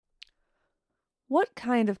What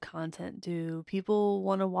kind of content do people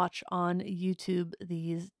want to watch on YouTube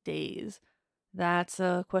these days? That's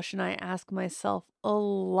a question I ask myself a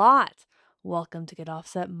lot. Welcome to Get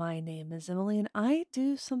Offset. My name is Emily, and I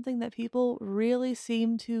do something that people really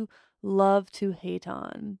seem to love to hate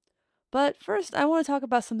on. But first, I want to talk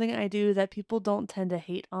about something I do that people don't tend to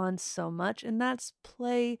hate on so much, and that's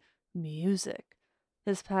play music.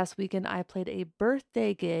 This past weekend, I played a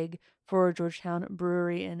birthday gig for Georgetown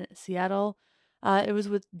Brewery in Seattle. It was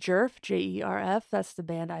with Jerf, Jerf. That's the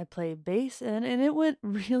band I play bass in, and it went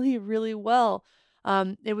really, really well.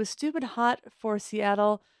 It was stupid hot for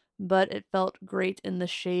Seattle, but it felt great in the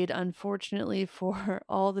shade. Unfortunately for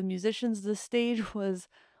all the musicians, the stage was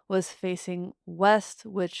facing west,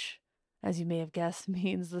 which, as you may have guessed,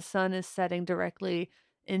 means the sun is setting directly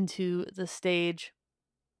into the stage.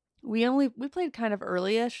 We played kind of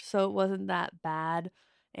early-ish, so it wasn't that bad,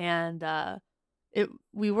 and, it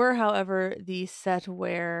we were, however, the set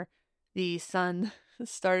where the sun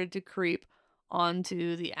started to creep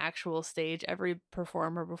onto the actual stage. Every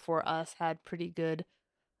performer before us had pretty good,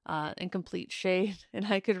 and complete shade, and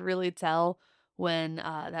I could really tell when,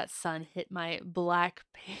 that sun hit my black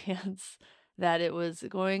pants that it was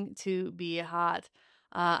going to be hot.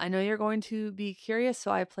 I know you're going to be curious,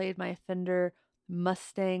 so I played my Fender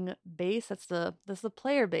Mustang bass. That's the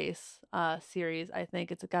player bass, series, I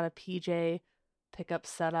think. It's got a PJ pickup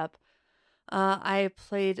setup. I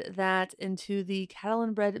played that into the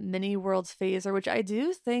Catalan Bread Mini Worlds Phaser, which I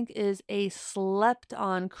do think is a slept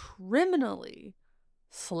on, criminally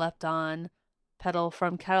slept on pedal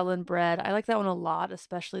from Catalan Bread. I like that one a lot,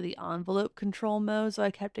 especially the envelope control mode. So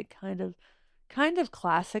I kept it kind of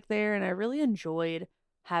classic there, and I really enjoyed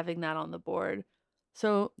having that on the board.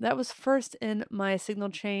 So that was first in my signal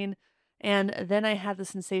chain. And then I had the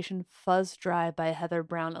Sensation Fuzz Drive by Heather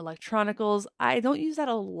Brown Electronicals. I don't use that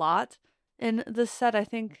a lot in this set. I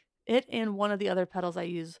think it and one of the other pedals I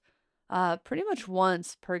use pretty much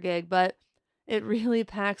once per gig, but it really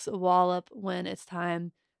packs a wallop when it's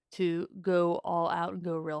time to go all out and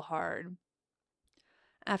go real hard.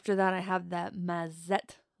 After that, I have that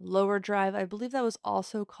Mazette lower drive. I believe that was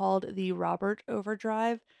also called the Robert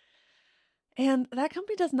Overdrive. And that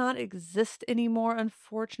company does not exist anymore,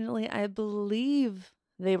 unfortunately. I believe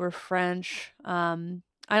they were French. I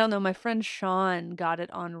don't know. My friend Sean got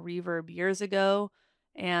it on Reverb years ago.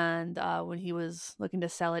 And when he was looking to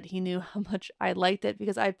sell it, he knew how much I liked it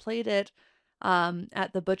because I played it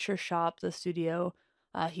at the butcher shop, the studio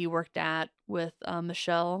he worked at with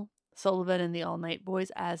Michelle Sullivan and the All Night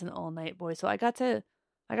Boys as an All Night Boy. So I got to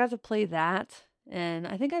play that, and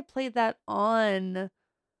I think I played that on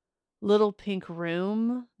Little Pink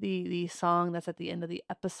Room, the song that's at the end of the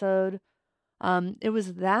episode. It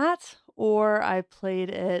was that, or I played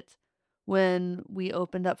it when we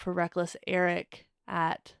opened up for Reckless Eric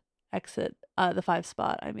at Exit, the 5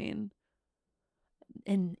 spot, I mean,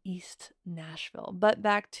 in East Nashville. But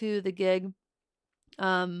back to the gig.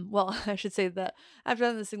 Well, I should say that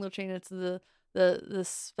after the single chain, it's the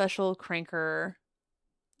special cranker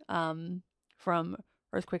from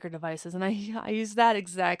Earthquaker Devices, and I used that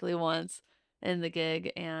exactly once in the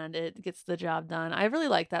gig, and it gets the job done. I really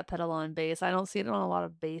like that pedal on bass. I don't see it on a lot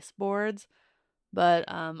of bass boards, but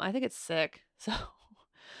I think it's sick. So,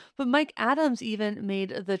 but Mike Adams even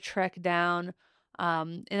made the trek down,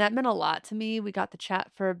 and that meant a lot to me. We got to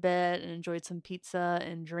chat for a bit and enjoyed some pizza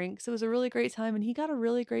and drinks. It was a really great time, and he got a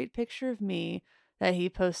really great picture of me that he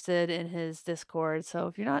posted in his Discord. So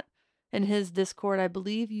if you're not in his Discord, I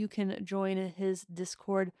believe you can join his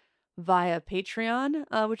Discord via Patreon,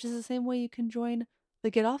 which is the same way you can join the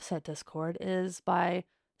Get Offset Discord, is by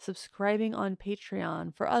subscribing on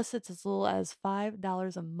Patreon. For us, it's as little as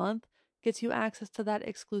 $5 a month. Gets you access to that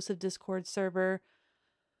exclusive Discord server.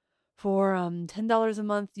 For $10 a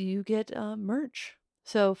month, you get merch.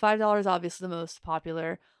 So $5, obviously the most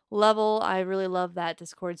popular level. I really love that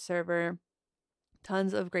Discord server.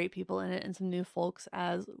 Tons of great people in it and some new folks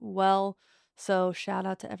as well. So shout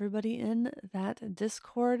out to everybody in that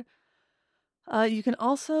Discord. You can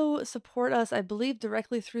also support us, I believe,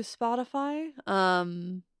 directly through Spotify.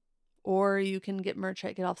 Or you can get merch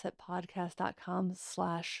at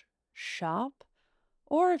getoffsetpodcast.com/shop.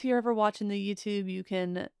 Or if you're ever watching the YouTube, you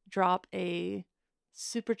can drop a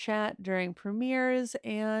super chat during premieres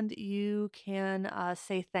and you can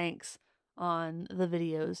say thanks on the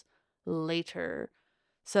videos later.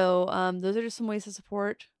 So those are just some ways to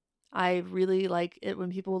support. I really like it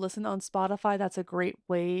when people listen on Spotify. That's a great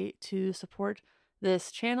way to support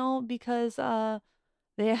this channel because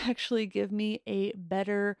they actually give me a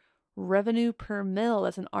better revenue per mil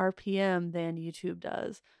as an RPM than YouTube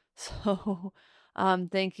does. So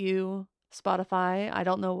thank you Spotify. I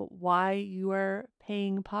don't know why you are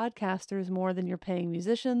paying podcasters more than you're paying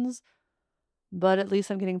musicians, but at least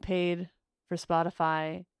I'm getting paid for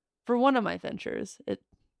Spotify for one of my ventures.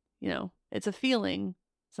 It's a feeling.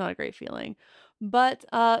 It's not a great feeling. But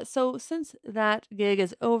so since that gig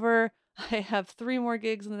is over, I have 3 more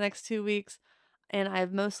gigs in the next 2 weeks, and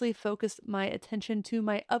I've mostly focused my attention to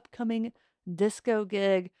my upcoming disco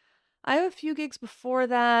gig. I have a few gigs before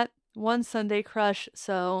that, one Sunday Crush,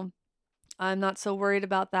 so I'm not so worried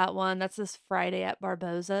about that one. That's this Friday at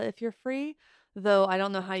Barboza if you're free. Though I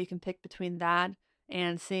don't know how you can pick between that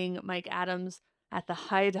and seeing Mike Adams at the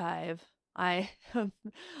High Dive. I am,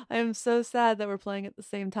 I am so sad that we're playing at the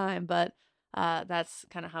same time, but that's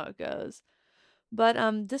kind of how it goes. But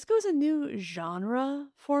disco is a new genre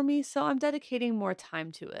for me, so I'm dedicating more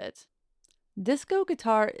time to it. Disco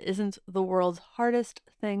guitar isn't the world's hardest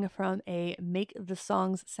thing from a make the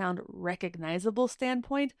songs sound recognizable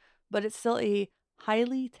standpoint, but it's still a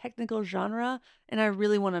highly technical genre, and I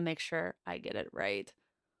really want to make sure I get it right.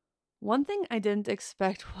 One thing I didn't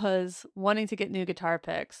expect was wanting to get new guitar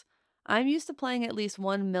picks. I'm used to playing at least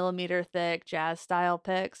 1 millimeter thick jazz style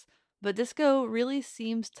picks, but disco really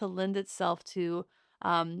seems to lend itself to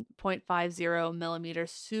 0.50 millimeter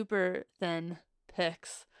super thin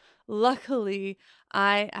picks. Luckily,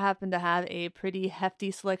 I happen to have a pretty hefty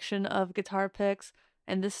selection of guitar picks,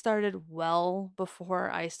 and this started well before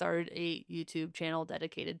I started a YouTube channel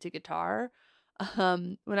dedicated to guitar.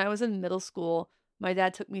 When I was in middle school, my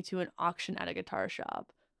dad took me to an auction at a guitar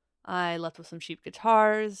shop. I left with some cheap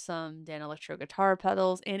guitars, some Dan Electro guitar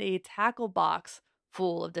pedals, and a tackle box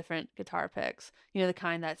full of different guitar picks. You know, the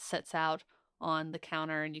kind that sets out on the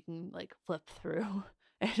counter and you can like flip through.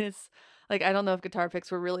 And it's like, I don't know if guitar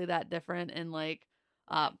picks were really that different in like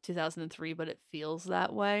 2003, but it feels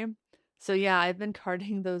that way. So yeah, I've been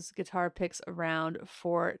carting those guitar picks around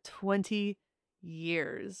for 20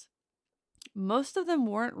 years. Most of them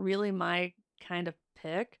weren't really my kind of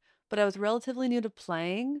pick, but I was relatively new to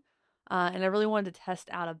playing, and I really wanted to test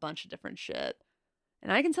out a bunch of different shit.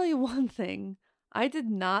 And I can tell you one thing, I did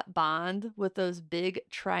not bond with those big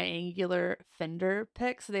triangular Fender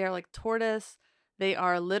picks. They are like tortoise. They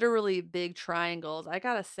are literally big triangles. I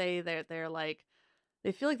gotta say they're like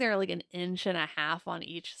they feel like they're like an inch and a half on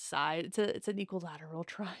each side. It's an equilateral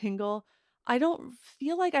triangle. I don't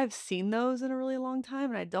feel like I've seen those in a really long time,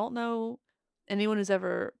 and I don't know anyone who's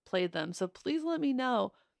ever played them. So please let me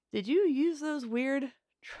know. Did you use those weird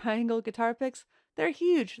triangle guitar picks? They're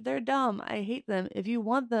huge. They're dumb. I hate them. If you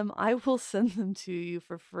want them, I will send them to you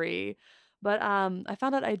for free. But I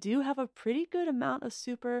found out I do have a pretty good amount of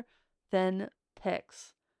super thin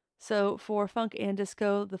picks. So for funk and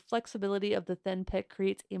disco, the flexibility of the thin pick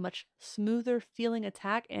creates a much smoother feeling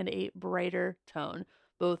attack and a brighter tone.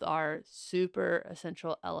 Both are super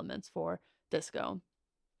essential elements for disco.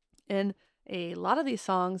 In a lot of these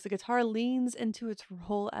songs, the guitar leans into its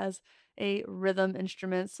role as a rhythm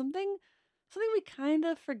instrument, something we kind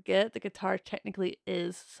of forget the guitar technically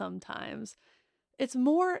is sometimes. It's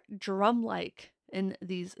more drum-like in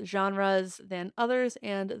these genres than others,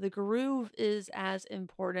 and the groove is as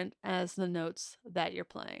important as the notes that you're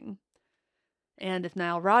playing. And if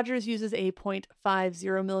Nile Rodgers uses a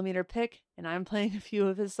 0.50 millimeter pick, and I'm playing a few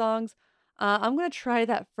of his songs, I'm going to try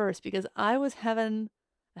that first because I was having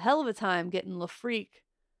a hell of a time getting La Freak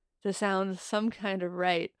to sound some kind of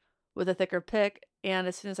right with a thicker pick. And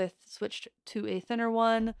as soon as I switched to a thinner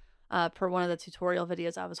one, per one of the tutorial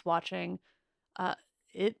videos I was watching, uh,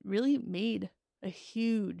 it really made a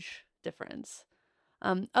huge difference.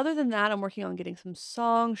 Other than that, I'm working on getting some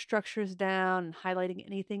song structures down and highlighting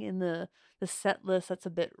anything in the set list that's a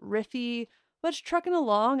bit riffy, but it's trucking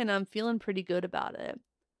along and I'm feeling pretty good about it.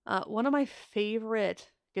 One of my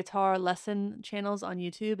favorite guitar lesson channels on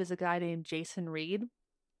YouTube is a guy named Jason Reed.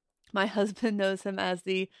 My husband knows him as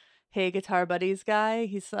the Hey Guitar Buddies guy.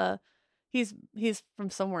 He's from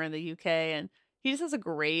somewhere in the UK, and he just has a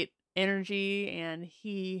great energy, and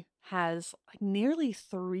he has like nearly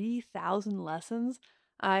 3,000 lessons.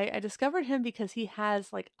 I discovered him because he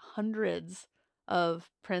has like hundreds of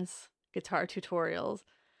Prince guitar tutorials.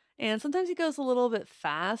 And sometimes he goes a little bit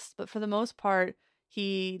fast, but for the most part,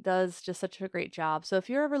 he does just such a great job. So if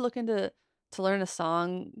you're ever looking to learn a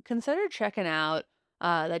song, consider checking out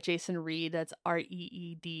that Jason Reed, that's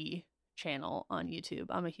REED channel on YouTube.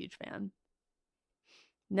 I'm a huge fan.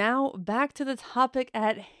 Now back to the topic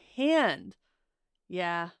at hand.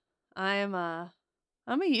 Yeah, I'm a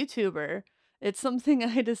YouTuber. It's something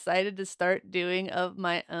I decided to start doing of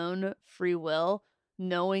my own free will,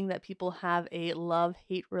 knowing that people have a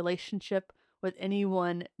love-hate relationship with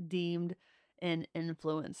anyone deemed an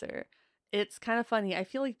influencer. It's kind of funny. I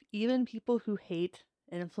feel like even people who hate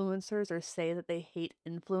influencers or say that they hate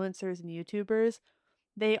influencers and YouTubers,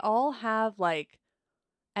 they all have like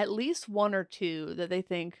at least one or two that they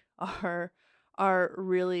think are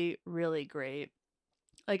really really great.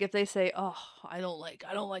 Like if they say, "Oh, I don't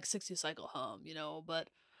like 60 cycle hum," but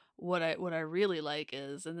what I really like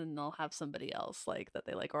is, and then they'll have somebody else like that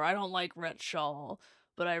they like, or I don't like Rhett Shaw,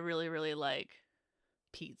 but I really really like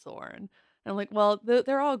Pete Thorne. And I'm like, well,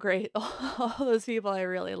 they're all great. All those people I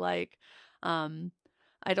really like. Um,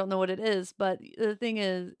 I don't know what it is, but the thing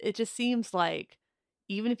is, it just seems like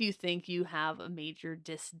even if you think you have a major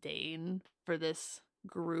disdain for this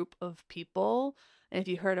group of people, and if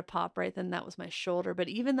you heard a pop right, then that was my shoulder. But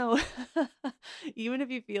even though, even if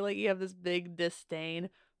you feel like you have this big disdain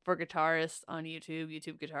for guitarists on YouTube,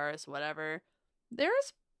 YouTube guitarists, whatever,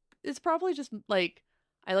 there's, it's probably just like,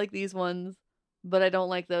 I like these ones but I don't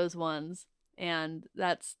like those ones, and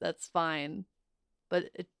that's fine. But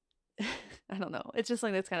it, I don't know. It's just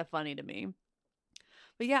like that's kind of funny to me.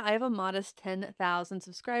 But yeah, I have a modest 10,000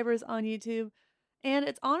 subscribers on YouTube, and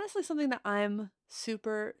it's honestly something that I'm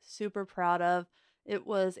super super proud of. It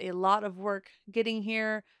was a lot of work getting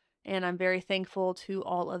here, and I'm very thankful to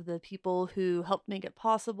all of the people who helped make it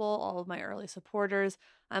possible, all of my early supporters.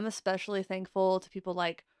 I'm especially thankful to people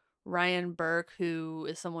like Ryan Burke, who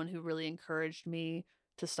is someone who really encouraged me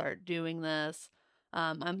to start doing this.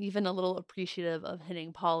 I'm even a little appreciative of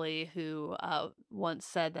Hitting Polly, who once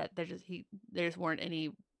said that there just weren't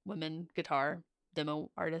any women guitar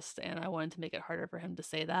demo artists, and I wanted to make it harder for him to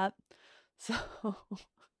say that. So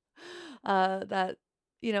that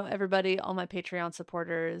everybody, all my Patreon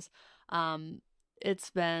supporters, um, it's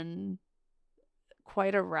been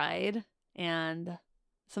quite a ride and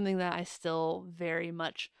something that I still very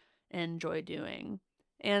much enjoy doing.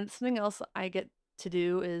 And something else I get to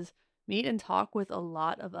do is meet and talk with a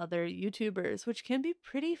lot of other YouTubers, which can be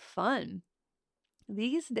pretty fun.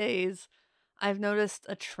 These days, I've noticed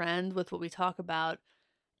a trend with what we talk about,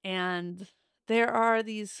 and there are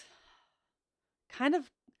these kind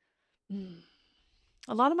of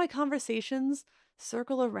a lot of my conversations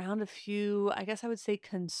circle around a few, I guess I would say,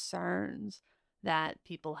 concerns that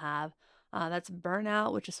people have. That's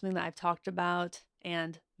burnout, which is something that I've talked about,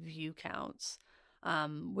 and view counts,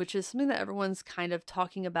 which is something that everyone's kind of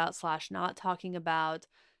talking about slash not talking about.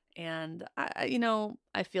 And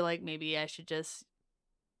I feel like maybe I should just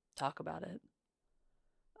talk about it.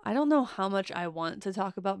 I don't know how much I want to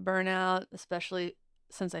talk about burnout, especially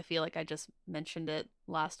since I feel like I just mentioned it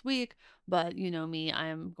last week, but you know me, I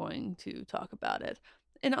am going to talk about it.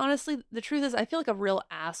 And honestly, the truth is, I feel like a real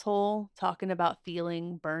asshole talking about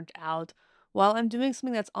feeling burnt out while I'm doing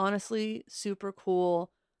something that's honestly super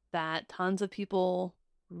cool that tons of people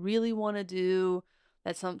really want to do,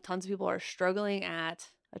 that tons of people are struggling at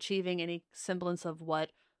achieving any semblance of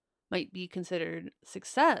what might be considered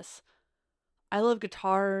success. I love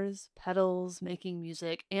guitars, pedals, making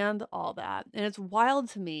music, and all that. And it's wild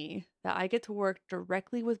to me that I get to work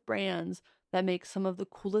directly with brands that make some of the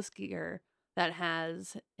coolest gear that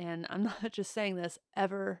has, and I'm not just saying this,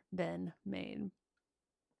 ever been made.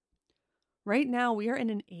 Right now, we are in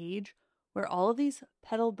an age where all of these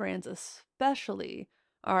pedal brands, especially,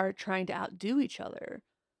 are trying to outdo each other.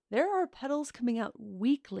 There are pedals coming out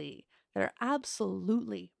weekly that are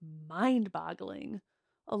absolutely mind boggling.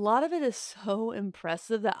 A lot of it is so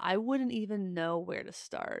impressive that I wouldn't even know where to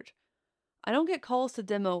start. I don't get calls to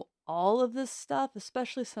demo all of this stuff,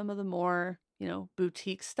 especially some of the more,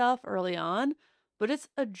 boutique stuff early on, but it's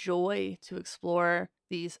a joy to explore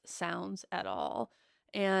these sounds at all.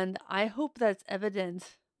 And I hope that's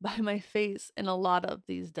evident by my face in a lot of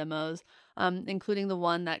these demos, including the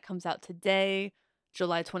one that comes out today,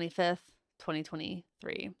 July 25th,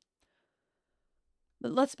 2023.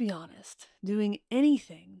 But let's be honest, doing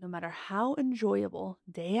anything, no matter how enjoyable,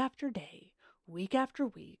 day after day, week after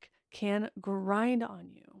week, can grind on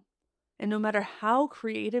you. And no matter how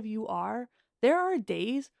creative you are, there are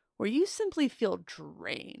days where you simply feel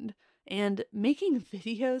drained. And making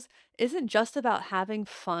videos isn't just about having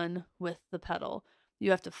fun with the pedal. You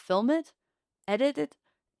have to film it, edit it,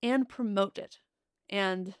 and promote it.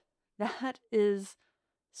 And that is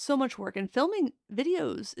so much work. And filming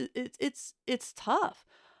videos, it's tough.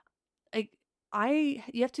 Like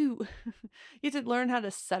you have to you have to learn how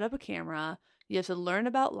to set up a camera. You have to learn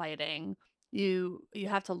about lighting. You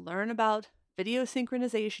have to learn about video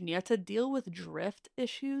synchronization. You have to deal with drift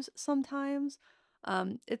issues sometimes.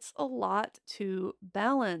 It's a lot to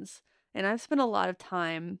balance, and I've spent a lot of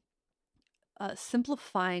time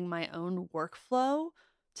simplifying my own workflow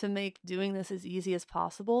to make doing this as easy as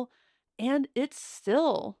possible. And it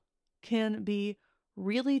still can be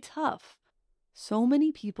really tough. So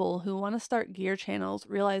many people who want to start gear channels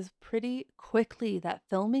realize pretty quickly that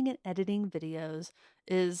filming and editing videos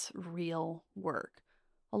is real work.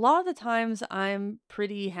 A lot of the times I'm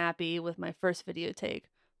pretty happy with my first video take,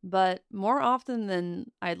 but more often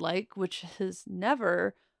than I'd like, which is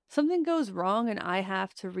never, something goes wrong and I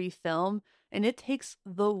have to refilm, and it takes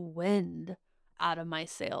the wind out of my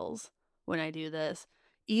sails when I do this.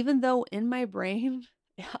 Even though in my brain,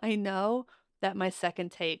 I know that my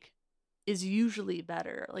second take is usually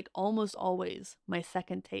better. Like almost always, my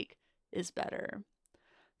second take is better.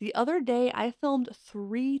 The other day, I filmed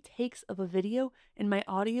 3 takes of a video and my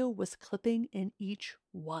audio was clipping in each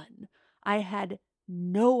one. I had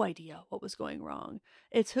no idea what was going wrong.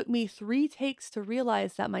 It took me 3 takes to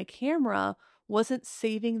realize that my camera wasn't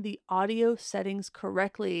saving the audio settings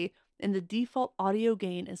correctly, and the default audio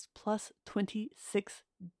gain is plus 26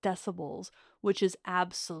 decibels, which is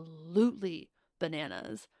absolutely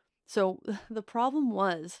bananas. So the problem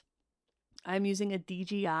was I'm using a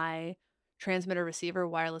DJI transmitter receiver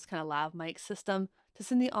wireless kind of lav mic system to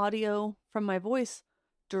send the audio from my voice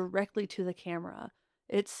directly to the camera.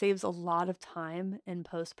 It saves a lot of time in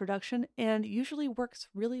post production and usually works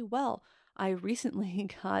really well. I recently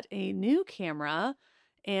got a new camera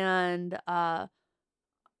and I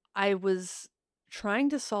was trying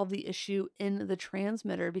to solve the issue in the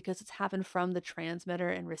transmitter because it's happened from the transmitter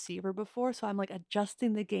and receiver before. So I'm like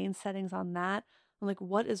adjusting the gain settings on that. I'm like,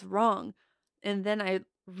 what is wrong? And then I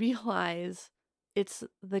realize it's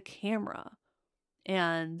the camera.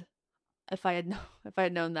 And if I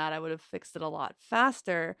had known that, I would have fixed it a lot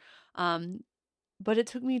faster. Um, but it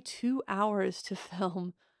took me 2 hours to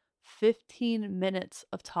film 15 minutes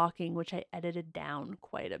of talking, which I edited down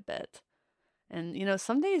quite a bit. And,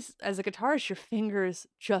 some days as a guitarist, your fingers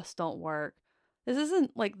just don't work. This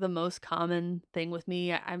isn't like the most common thing with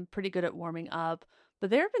me. I'm pretty good at warming up, but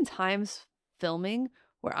there have been times filming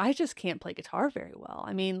where I just can't play guitar very well.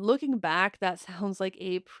 I mean, looking back, that sounds like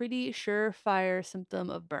a pretty surefire symptom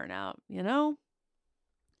of burnout, you know?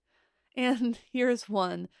 And here's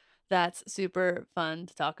one that's super fun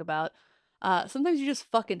to talk about. Sometimes you just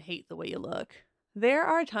fucking hate the way you look. There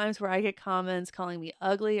are times where I get comments calling me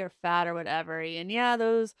ugly or fat or whatever, and yeah,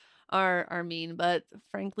 those are mean, but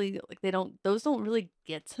frankly, like those don't really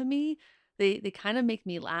get to me. They kind of make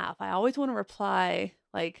me laugh. I always want to reply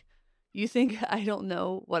like, "You think I don't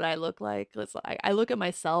know what I look like?" I look at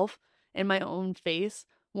myself and my own face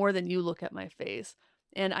more than you look at my face.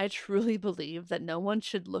 And I truly believe that no one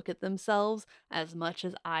should look at themselves as much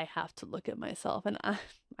as I have to look at myself. And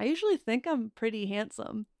I usually think I'm pretty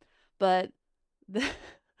handsome, but the,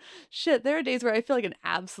 shit, there are days where I feel like an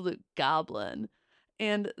absolute goblin.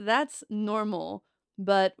 And that's normal.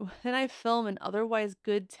 But when I film an otherwise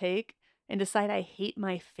good take and decide I hate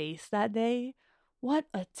my face that day, what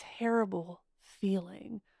a terrible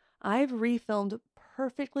feeling. I've refilmed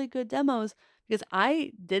perfectly good demos because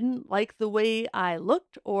I didn't like the way I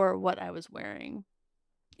looked or what I was wearing.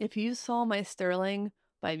 If you saw my Sterling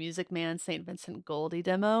by Music Man St. Vincent Goldie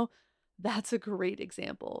demo, that's a great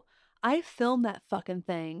example. I filmed that fucking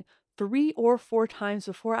thing 3 or 4 times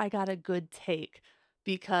before I got a good take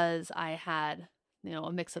because I had,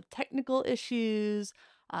 a mix of technical issues.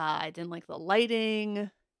 I didn't like the lighting,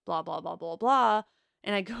 blah, blah, blah, blah, blah.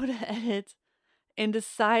 And I go to edit and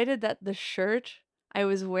decided that the shirt I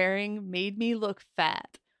was wearing made me look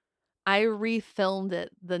fat. I refilmed it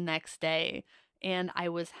the next day and I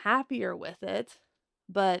was happier with it,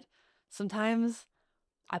 but sometimes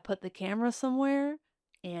I put the camera somewhere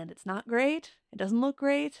and it's not great. It doesn't look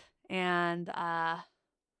great. And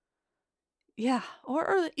yeah,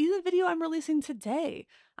 or even the video I'm releasing today.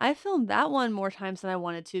 I filmed that one more times than I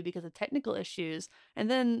wanted to because of technical issues. And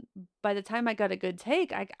then by the time I got a good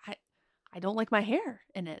take, I don't like my hair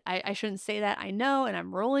in it. I shouldn't say that, I know, and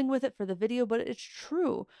I'm rolling with it for the video, but it's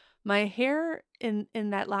true. My hair in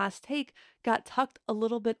that last take got tucked a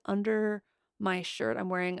little bit under my shirt. I'm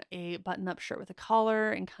wearing a button-up shirt with a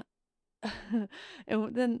collar and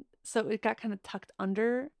and then so it got kind of tucked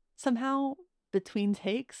under somehow between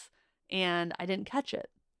takes and I didn't catch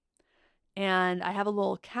it. And I have a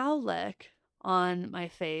little cowlick on my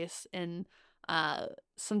face and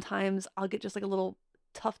sometimes I'll get just like a little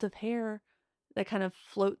tuft of hair that kind of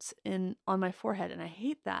floats in on my forehead and I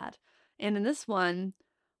hate that. And in this one,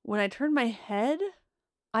 when I turn my head,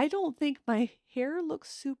 I don't think my hair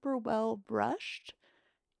looks super well brushed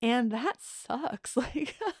and that sucks.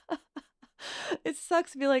 Like it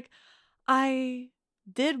sucks to be like I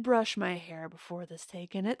did brush my hair before this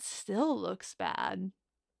take and it still looks bad.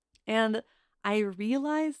 And I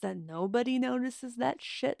realize that nobody notices that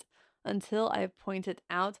shit until I point it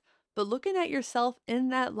out. But looking at yourself in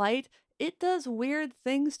that light it does weird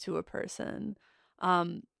things to a person.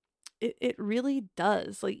 Um, it really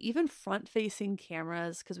does. Like even front facing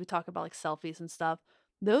cameras, because we talk about like selfies and stuff,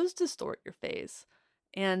 those distort your face.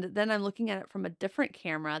 And then I'm looking at it from a different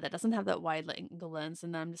camera that doesn't have that wide angle lens,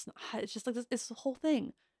 and I'm just it's just like this. It's the whole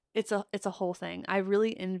thing. It's a whole thing. I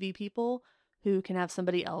really envy people who can have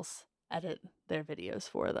somebody else edit their videos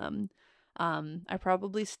for them. I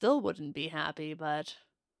probably still wouldn't be happy, but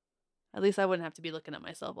at least I wouldn't have to be looking at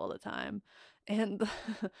myself all the time. And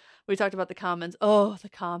we talked about the comments. Oh, the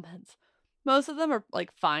comments. Most of them are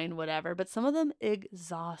like fine, whatever, but some of them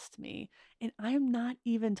exhaust me. And I'm not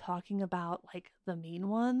even talking about like the mean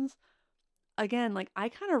ones. Again, like I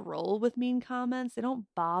kind of roll with mean comments, they don't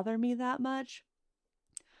bother me that much.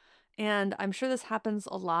 And I'm sure this happens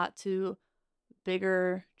a lot to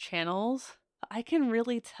bigger channels. I can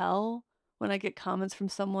really tell when I get comments from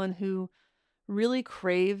someone who really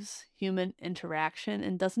craves human interaction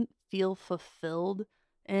and doesn't feel fulfilled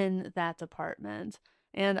in that department.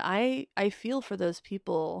 And I feel for those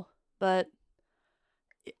people, but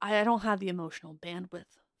I don't have the emotional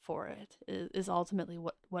bandwidth for it, is ultimately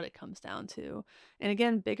what it comes down to. And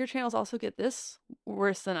again, bigger channels also get this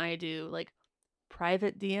worse than I do. Like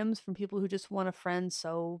private DMs from people who just want a friend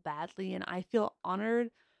so badly. And I feel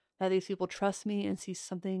honored that these people trust me and see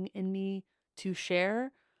something in me to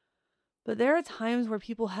share. But there are times where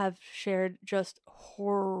people have shared just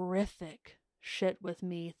horrific shit with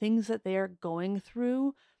me, things that they are going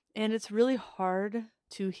through. And it's really hard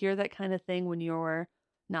to hear that kind of thing when you're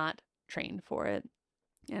not trained for it.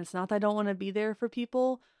 And it's not that I don't want to be there for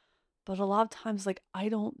people, but a lot of times, like, I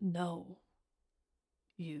don't know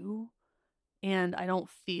you and I don't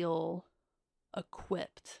feel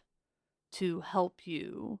equipped to help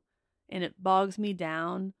you. And it bogs me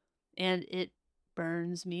down and it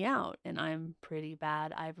burns me out, and I'm pretty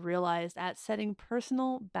bad. I've realized at setting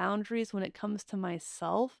personal boundaries when it comes to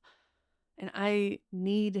myself, and I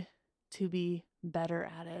need to be better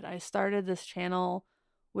at it. I started this channel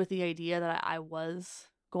with the idea that I was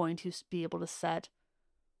going to be able to set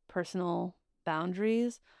personal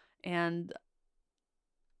boundaries, and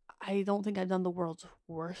I don't think I've done the world's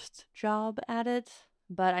worst job at it,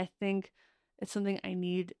 but I think it's something I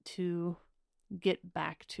need to get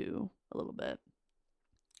back to a little bit.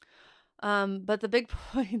 But the big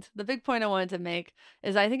point I wanted to make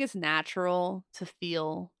is I think it's natural to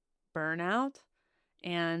feel burnout,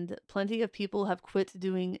 and plenty of people have quit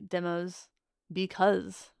doing demos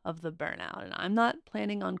because of the burnout. And I'm not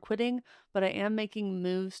planning on quitting, but I am making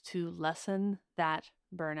moves to lessen that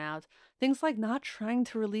burnout. Things like not trying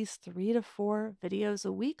to release 3 to 4 videos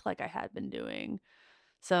a week like I had been doing.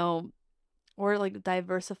 So, or like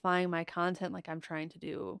diversifying my content like I'm trying to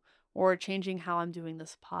do, or changing how I'm doing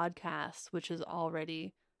this podcast, which has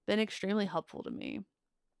already been extremely helpful to me.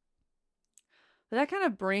 But that kind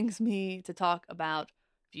of brings me to talk about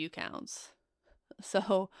view counts.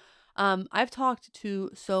 So, I've talked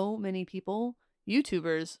to so many people,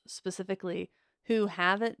 YouTubers specifically, who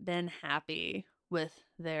haven't been happy with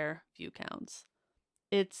their view counts.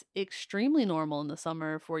 It's extremely normal in the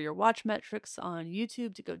summer for your watch metrics on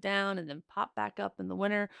YouTube to go down and then pop back up in the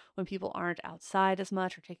winter when people aren't outside as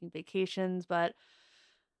much or taking vacations. But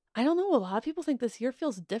I don't know, a lot of people think this year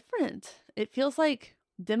feels different. It feels like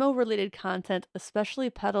demo related content, especially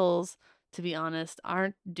pedals, to be honest,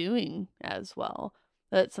 aren't doing as well.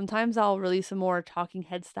 But sometimes I'll release a more talking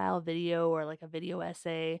head style video or like a video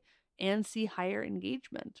essay and see higher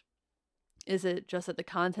engagement. Is it just that the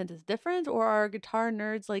content is different, or are guitar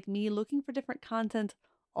nerds like me looking for different content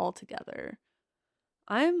altogether?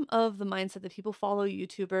 I'm of the mindset that people follow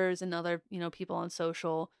YouTubers and other, people on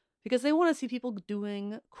social because they want to see people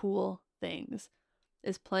doing cool things.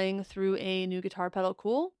 Is playing through a new guitar pedal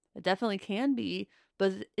cool? It definitely can be,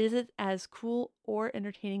 but is it as cool or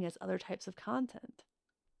entertaining as other types of content?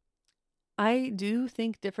 I do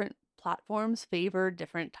think different platforms favor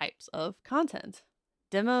different types of content.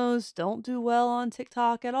 Demos don't do well on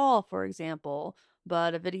TikTok at all, for example,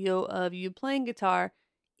 but a video of you playing guitar,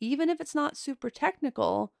 even if it's not super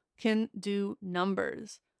technical, can do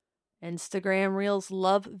numbers. Instagram Reels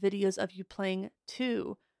love videos of you playing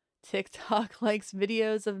too. TikTok likes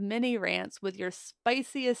videos of mini rants with your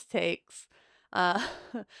spiciest takes. Uh,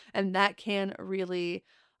 and that can really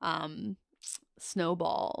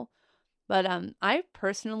snowball. But I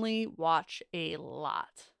personally watch a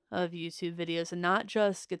lot of YouTube videos and not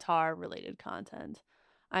just guitar related content.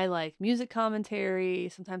 I like music commentary.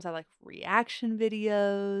 Sometimes I like reaction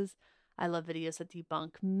videos. I love videos that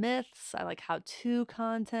debunk myths. I like how-to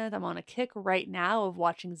content. I'm on a kick right now of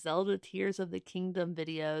watching Zelda Tears of the Kingdom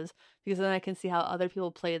videos because then I can see how other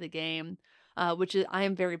people play the game. which I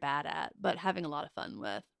am very bad at, but having a lot of fun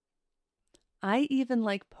with. I even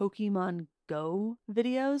like Pokemon Go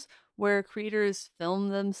videos where creators film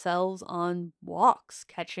themselves on walks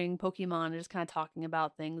catching Pokemon and just kind of talking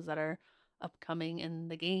about things that are upcoming in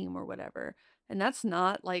the game or whatever. And that's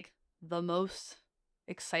not like the most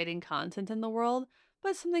exciting content in the world,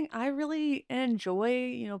 but something I really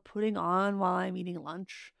enjoy, putting on while I'm eating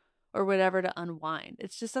lunch or whatever to unwind.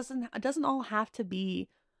 It doesn't all have to be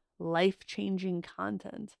life-changing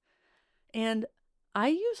content. And I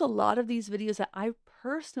use a lot of these videos that I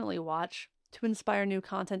personally watch to inspire new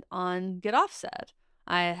content on Get Offset.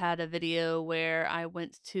 I had a video where I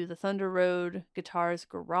went to the Thunder Road Guitars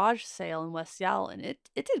garage sale in West Seattle, and it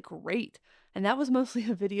did great. And that was mostly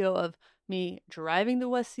a video of me driving to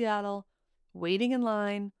West Seattle, waiting in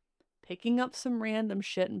line, picking up some random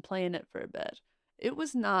shit and playing it for a bit. It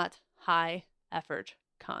was not high effort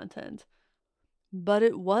content, but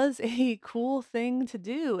it was a cool thing to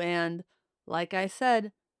do. And like I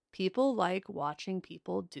said, people like watching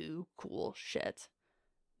people do cool shit.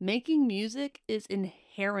 Making music is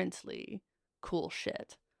inherently cool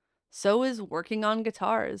shit. So is working on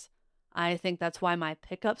guitars. I think that's why my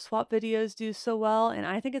pickup swap videos do so well, and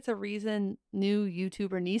I think it's a reason new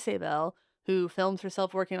YouTuber Nisebel, who films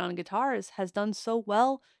herself working on guitars, has done so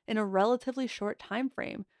well in a relatively short time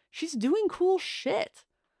frame. She's doing cool shit.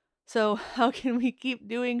 So how can we keep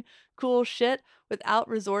doing cool shit without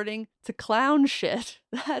resorting to clown shit?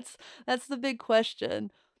 That's the big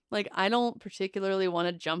question. Like, I don't particularly want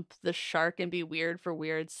to jump the shark and be weird for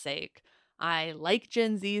weird's sake. I like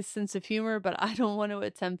Gen Z's sense of humor, but I don't want to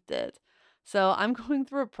attempt it. So I'm going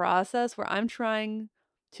through a process where I'm trying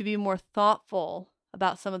to be more thoughtful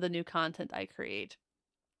about some of the new content I create.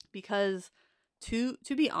 Because to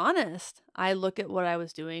be honest, I look at what I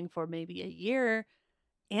was doing for maybe a year,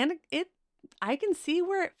 and I can see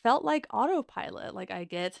where it felt like autopilot. Like, I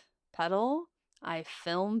get pedal, I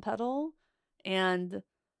film pedal, and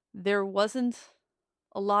there wasn't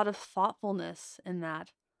a lot of thoughtfulness in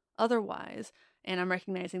that otherwise. And I'm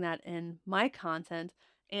recognizing that in my content,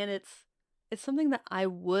 and it's something that I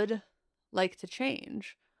would like to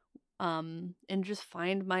change, and just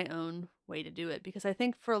find my own way to do it. Because I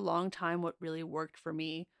think for a long time, what really worked for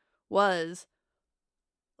me was,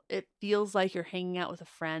 it feels like you're hanging out with a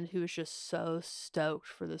friend who is just so stoked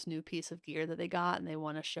for this new piece of gear that they got and they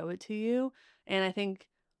want to show it to you. And I think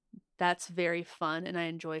that's very fun, and I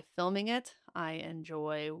enjoy filming it. I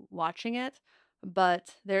enjoy watching it,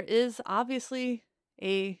 but there is obviously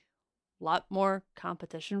a lot more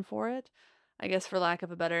competition for it, I guess, for lack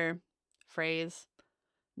of a better phrase.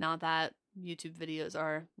 Not that YouTube videos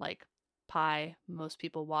are like pie, most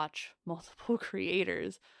people watch multiple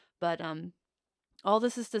creators, but all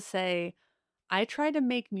this is to say, I try to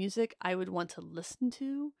make music I would want to listen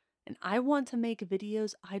to, and I want to make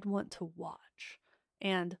videos I'd want to watch,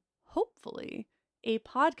 and hopefully a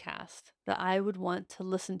podcast that I would want to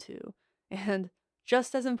listen to, and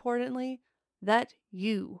just as importantly, that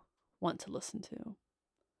you want to listen to.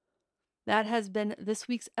 That has been this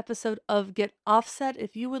week's episode of Get Offset.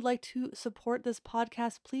 If you would like to support this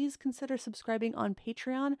podcast, please consider subscribing on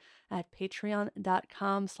Patreon at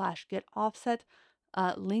patreon.com/getoffset.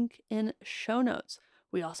 Link in show notes.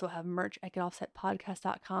 We also have merch at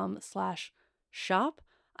getoffsetpodcast.com/shop.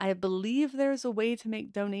 I believe there's a way to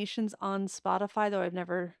make donations on Spotify, though I've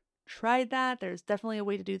never tried that. There's definitely a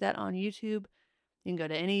way to do that on YouTube. You can go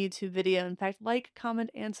to any YouTube video. In fact, like,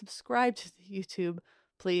 comment, and subscribe to the YouTube,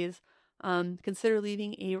 please. Consider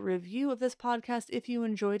leaving a review of this podcast if you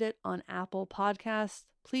enjoyed it on Apple Podcasts.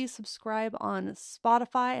 Please subscribe on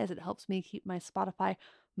Spotify, as it helps me keep my Spotify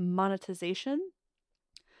monetization.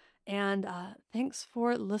 And thanks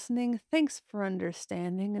for listening. Thanks for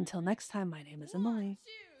understanding. Until next time, my name is Emily.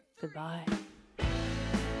 Goodbye.